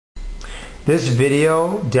This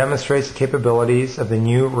video demonstrates the capabilities of the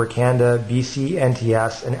new Rocanda BC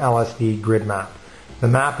NTS and LSD grid map. The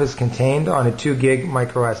map is contained on a 2 gig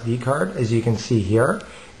micro SD card, as you can see here,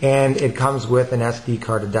 and it comes with an SD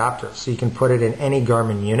card adapter, so you can put it in any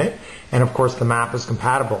Garmin unit, and of course the map is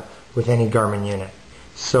compatible with any Garmin unit.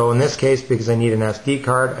 So in this case, because I need an SD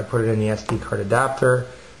card, I put it in the SD card adapter.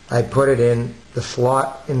 I put it in the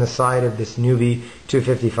slot in the side of this Nuvi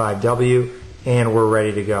 255W, and we're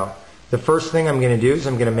ready to go. The first thing I'm going to do is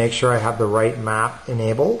I'm going to make sure I have the right map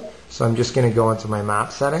enabled. So I'm just going to go into my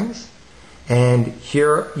map settings. And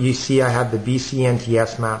here you see I have the BC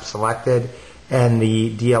NTS map selected and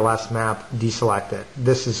the DLS map deselected.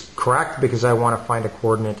 This is correct because I want to find a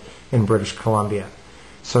coordinate in British Columbia.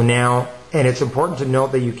 So now, and it's important to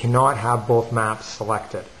note that you cannot have both maps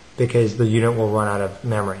selected because the unit will run out of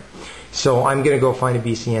memory. So I'm going to go find a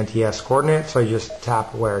BC NTS coordinate. So I just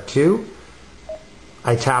tap where to.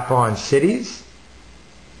 I tap on cities,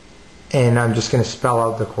 and I'm just going to spell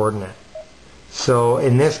out the coordinate. So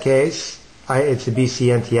in this case, it's a BC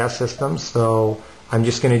NTS system, so I'm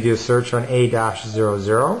just going to do a search on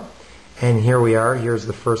A-00, and here we are. Here's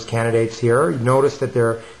the first candidates here. Notice that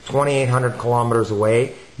they're 2,800 kilometers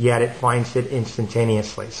away, yet it finds it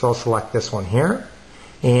instantaneously. So I'll select this one here,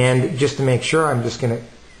 and just to make sure, I'm just going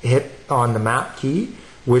to hit on the map key,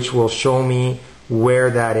 which will show me where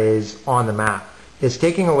that is on the map. It's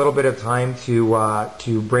taking a little bit of time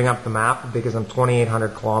to bring up the map because I'm 2,800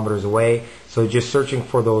 kilometers away. So just searching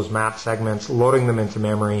for those map segments, loading them into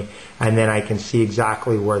memory, and then I can see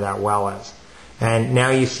exactly where that well is. And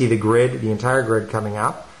now you see the grid, the entire grid coming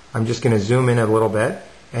up. I'm just going to zoom in a little bit,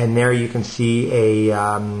 and there you can see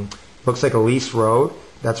a looks like a lease road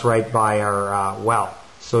that's right by our well.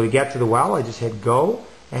 So to get to the well, I just hit go,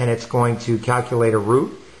 and it's going to calculate a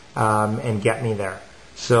route and get me there.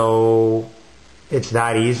 So it's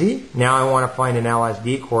that easy. Now I want to find an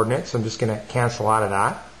LSD coordinate, so I'm just going to cancel out of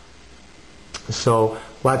that. So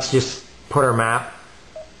let's just put our map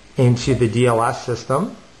into the DLS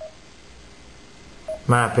system.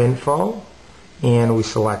 Map info, and we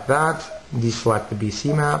select that, deselect the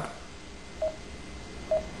BC map,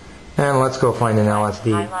 and let's go find an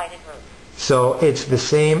LSD. So it's the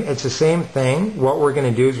same thing. What we're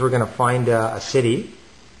going to do is we're going to find a city,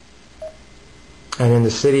 and in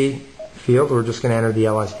the city field, we're just going to enter the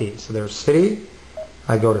LSD. So there's city.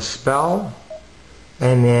 I go to spell,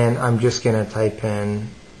 and then I'm just going to type in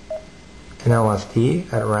an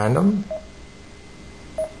LSD at random.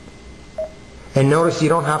 And notice you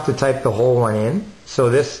don't have to type the whole one in.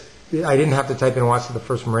 So this, I didn't have to type in what's the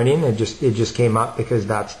first meridian. It just came up because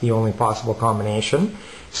that's the only possible combination.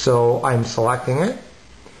 So I'm selecting it,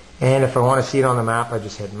 and if I want to see it on the map, I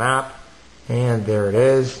just hit map, and there it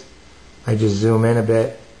is. I just zoom in a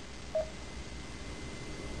bit.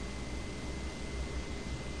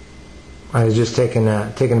 I was just taking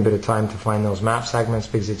a bit of time to find those map segments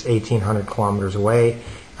because it's 1,800 kilometers away.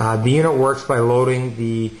 The unit works by loading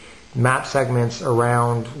the map segments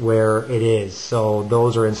around where it is, so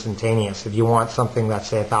those are instantaneous. If you want something that's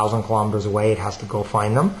say 1,000 kilometers away, it has to go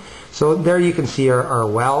find them. So there you can see our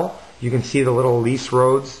well. You can see the little lease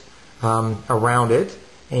roads around it,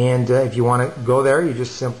 and if you want to go there, you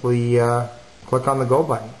just simply click on the go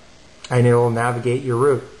button, and it will navigate your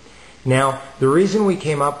route. Now, the reason we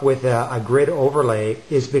came up with a grid overlay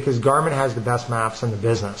is because Garmin has the best maps in the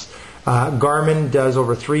business. Garmin does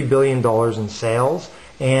over $3 billion in sales,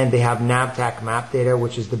 and they have NavTech map data,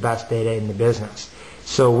 which is the best data in the business.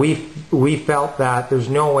 So we felt that there's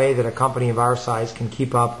no way that a company of our size can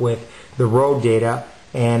keep up with the road data,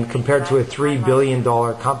 and compared to a $3 billion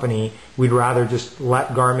company, we'd rather just let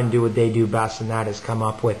Garmin do what they do best, and that is come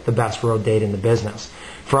up with the best road data in the business.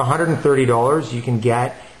 For $130, you can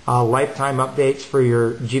get lifetime updates for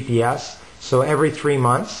your GPS. So every 3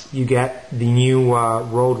 months you get the new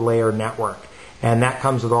road layer network, and that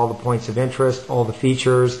comes with all the points of interest, all the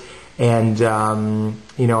features, and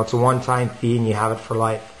it's a one-time fee and you have it for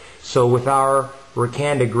life. So with our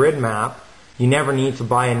Rocanda grid map, you never need to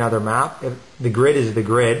buy another map. The grid is the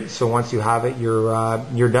grid, so once you have it,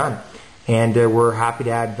 you're done. And we're happy to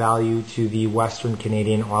add value to the Western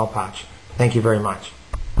Canadian oil patch. Thank you very much.